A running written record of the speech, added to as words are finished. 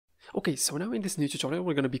Okay, so now in this new tutorial,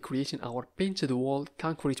 we're going to be creating our painted wall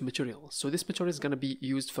concrete material. So this material is going to be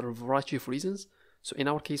used for a variety of reasons. So in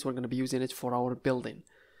our case, we're going to be using it for our building.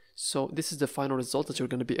 So this is the final result that you're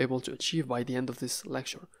going to be able to achieve by the end of this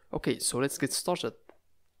lecture. Okay, so let's get started.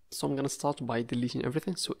 So I'm going to start by deleting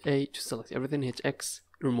everything. So A to select everything, hit X,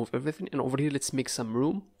 remove everything. And over here, let's make some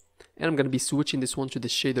room. And I'm going to be switching this one to the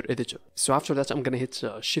shader editor. So after that, I'm going to hit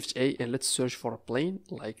Shift A and let's search for a plane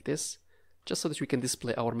like this, just so that we can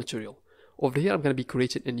display our material. Over here, I'm going to be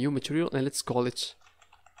creating a new material and let's call it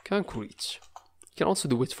concrete. You can also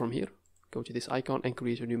do it from here. Go to this icon and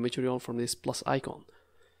create a new material from this plus icon.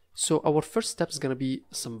 So our first step is going to be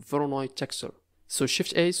some Voronoi texture. So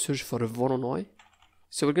Shift A, search for a Voronoi.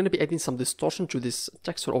 So we're going to be adding some distortion to this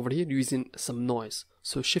texture over here using some noise.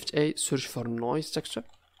 So Shift A, search for noise texture.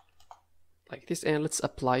 Like this, and let's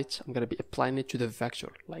apply it. I'm going to be applying it to the vector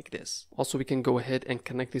like this. Also, we can go ahead and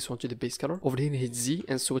connect this one to the base color. Over here, hit Z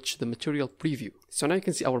and switch the material preview. So now you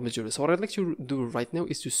can see our material. So what I'd like to do right now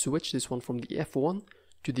is to switch this one from the F1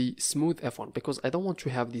 to the smooth F1 because I don't want to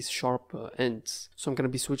have these sharp ends. So I'm going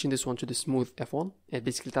to be switching this one to the smooth F1 and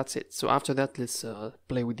basically that's it. So after that, let's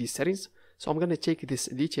play with these settings. So I'm going to take this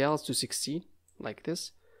details to 16 like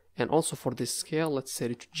this. And also for this scale, let's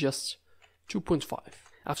set it to just 2.5.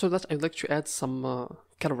 After that, I'd like to add some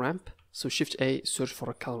color ramp. So Shift A, search for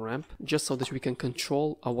a color ramp, just so that we can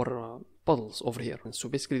control our puddles over here. And so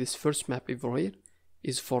basically this first map over here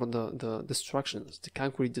is for the destructions, the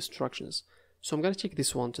concrete destructions. So I'm going to take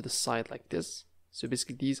this one to the side like this. So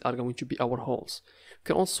basically these are going to be our holes. You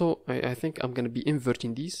can also, I think I'm going to be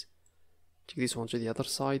inverting these. Take this one to the other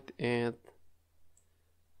side and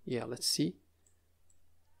yeah, let's see.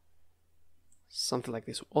 Something like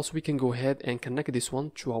this. Also, we can go ahead and connect this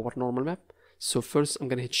one to our normal map. So first, I'm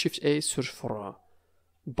gonna hit Shift A, search for a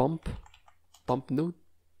bump node,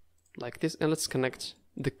 like this, and let's connect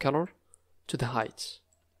the color to the height.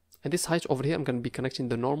 And this height over here, I'm gonna be connecting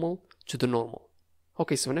the normal to the normal.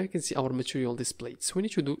 Okay, so now you can see our material displayed. So we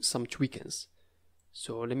need to do some tweakings.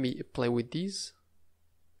 So let me play with these.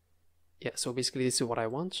 Yeah, so basically this is what I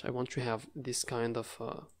want. I want to have this kind of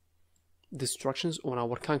destructions on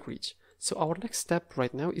our concrete. So our next step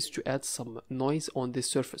right now is to add some noise on this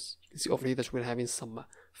surface. You can see over here that we're having some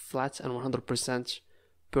flat and 100%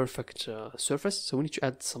 perfect surface. So we need to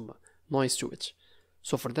add some noise to it.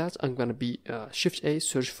 So for that, I'm going to be Shift A,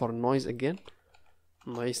 search for noise again,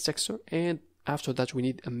 noise texture. And after that, we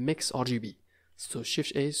need a mix RGB. So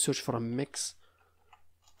Shift A, search for a mix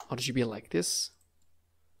RGB like this.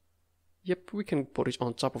 Yep, we can put it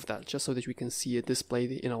on top of that just so that we can see it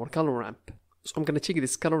displayed in our color ramp. So I'm going to take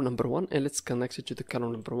this color number 1 and let's connect it to the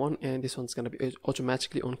color number 1, and this one's going to be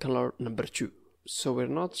automatically on color number 2. So we're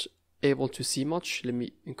not able to see much. Let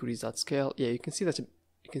me increase that scale. Yeah, you can see that you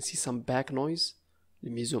can see some back noise.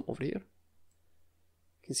 Let me zoom over here.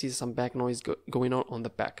 You can see some back noise going on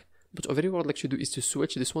the back. But over here what I'd like to do is to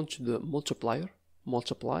switch this one to the multiply.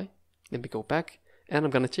 Let me go back and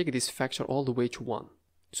I'm going to take this factor all the way to 1.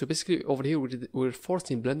 So basically over here we're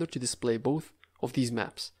forcing Blender to display both of these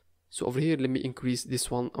maps. So over here, let me increase this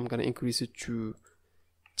one. I'm going to increase it to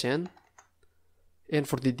 10. And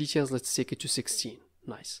for the details, let's take it to 16.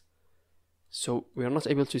 Nice. So we are not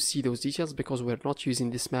able to see those details because we're not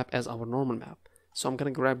using this map as our normal map. So I'm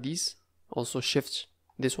going to grab these, also shift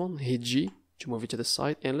this one, hit G to move it to the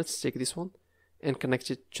side. And let's take this one and connect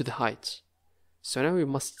it to the height. So now we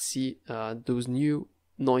must see those new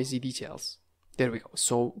noisy details. There we go.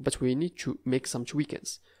 So, but we need to make some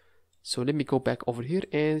tweakings. So let me go back over here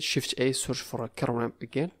and Shift A, search for a color ramp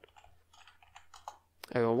again.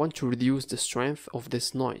 I want to reduce the strength of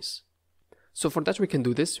this noise. So for that we can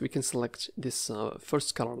do this. We can select this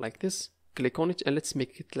first color like this, click on it, and let's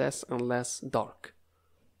make it less and less dark.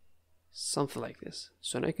 Something like this.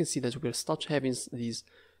 So now you can see that we'll start having these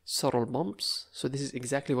subtle bumps. So this is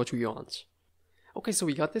exactly what we want. Okay, so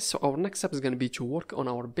we got this. So our next step is going to be to work on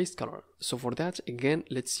our base color. So for that, again,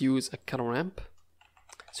 let's use a color ramp.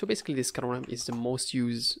 So basically this color ramp is the most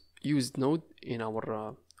used node in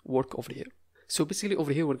our work over here. So basically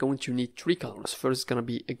over here we're going to need 3 colors. First it's going to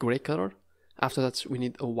be a gray color. After that we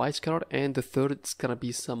need a white color, and the third is going to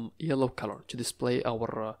be some yellow color to display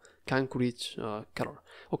our concrete color.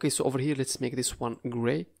 Okay, so over here let's make this one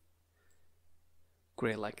gray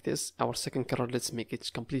like this. Our second color, let's make it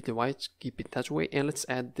completely white, keep it that way, and let's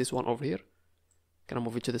add this one over here. Gonna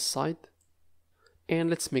move it to the side. And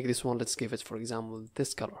let's make this one, let's give it, for example,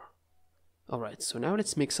 this color. Alright, so now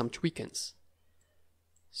let's make some tweakings.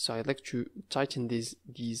 So I'd like to tighten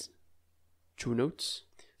these 2 nodes.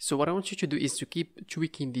 So what I want you to do is to keep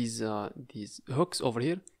tweaking these hooks over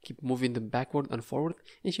here, keep moving them backward and forward,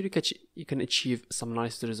 and you can achieve some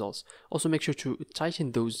nice results. Also make sure to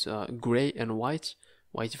tighten those gray and white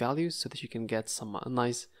values so that you can get some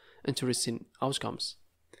nice interesting outcomes.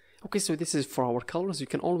 Okay, so this is for our colors. You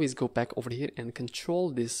can always go back over here and control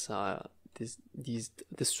these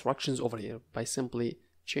instructions over here by simply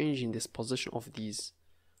changing this position of these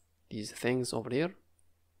things over here.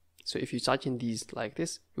 So if you tighten these like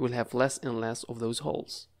this, you will have less and less of those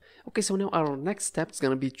holes. Okay, so now our next step is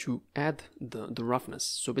going to be to add the roughness.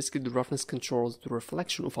 So basically the roughness controls the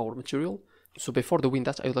reflection of our material. So before doing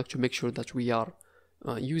that, I would like to make sure that we are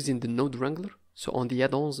using the node wrangler. So on the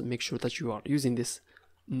add-ons, make sure that you are using this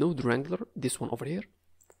node wrangler, this one over here,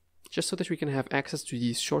 just so that we can have access to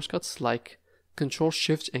these shortcuts like Control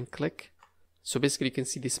Shift and click. So basically you can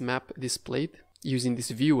see this map displayed using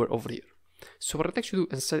this viewer over here. So what I'd like to do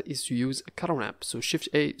instead is to use a color ramp. So Shift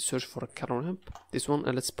A, search for a color ramp, this one,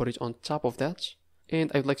 and let's put it on top of that, and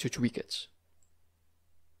I would like to tweak it.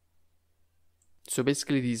 So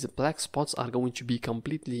basically these black spots are going to be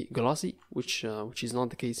completely glossy, which is not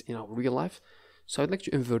the case in our real life. So I'd like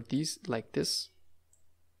to invert these like this,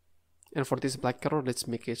 and for this black color, let's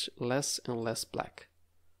make it less and less black.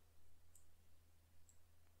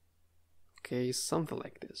 Okay, something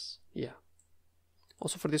like this, yeah.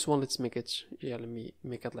 Also for this one, let's make it, yeah, let me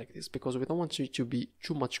make it like this, because we don't want it to be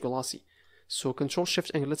too much glossy. So Control Shift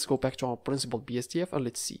and let's go back to our principal BSDF and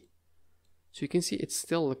let's see. So you can see it's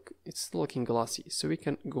still looking glossy. So we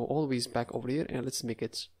can go always back over here and let's make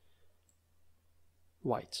it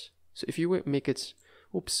white. So if you make it,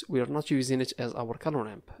 oops, we are not using it as our color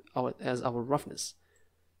ramp, as our roughness.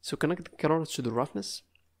 So connect the color to the roughness,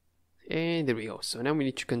 and there we go. So now we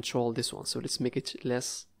need to control this one. So let's make it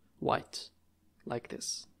less white, like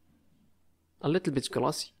this, a little bit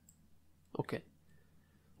glossy. Okay.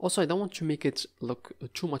 Also, I don't want to make it look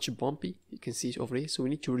too much bumpy. You can see it over here. So we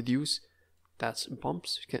need to reduce that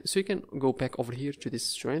bumps. So you can go back over here to this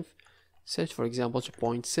strength, set for example to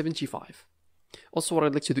 0.75. Also, what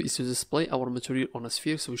I'd like to do is to display our material on a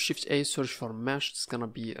sphere. So Shift A, search for mesh. It's gonna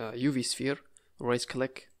be a UV sphere. Right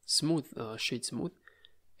click, smooth, shade smooth,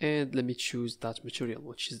 and let me choose that material,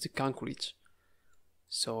 which is the concrete.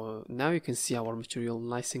 So now you can see our material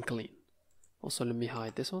nice and clean. Also, let me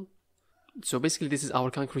hide this one. So basically this is our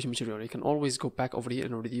concrete material. You can always go back over here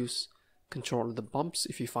and reduce, control the bumps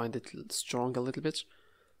if you find it strong a little bit.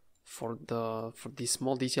 For these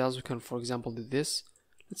small details, we can, for example, do this.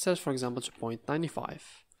 Let's set, for example, to 0.95,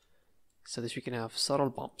 so that we can have subtle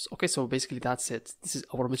bumps. Okay, so basically that's it. This is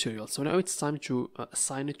our material. So now it's time to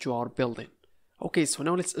assign it to our building. Okay, so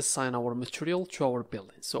now let's assign our material to our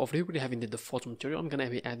building. So over here we're having the default material. I'm gonna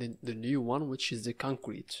be adding the new one, which is the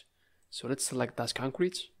concrete. So let's select that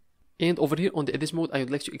concrete. And over here on the edit mode, I would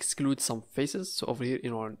like to exclude some faces. So over here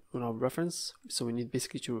in our reference, so we need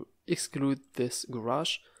basically to exclude this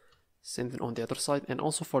garage, same thing on the other side, and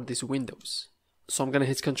also for these windows. So I'm gonna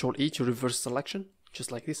hit Ctrl E to reverse selection,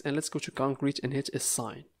 just like this, and let's go to concrete and hit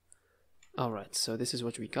assign. Alright, so this is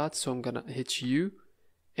what we got. So I'm gonna hit U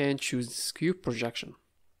and choose this cube projection.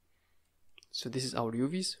 So this is our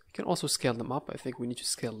UVs. We can also scale them up. I think we need to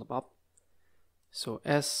scale them up. So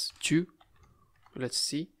S2, let's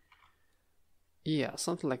see. Yeah,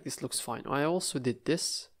 something like this looks fine. I also did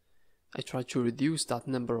this. I tried to reduce that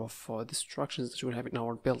number of destructions that we have in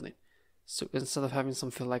our building. So instead of having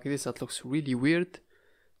something like this that looks really weird,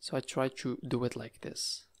 so I tried to do it like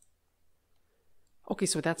this. Okay,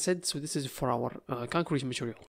 so that's it. So this is for our concrete material.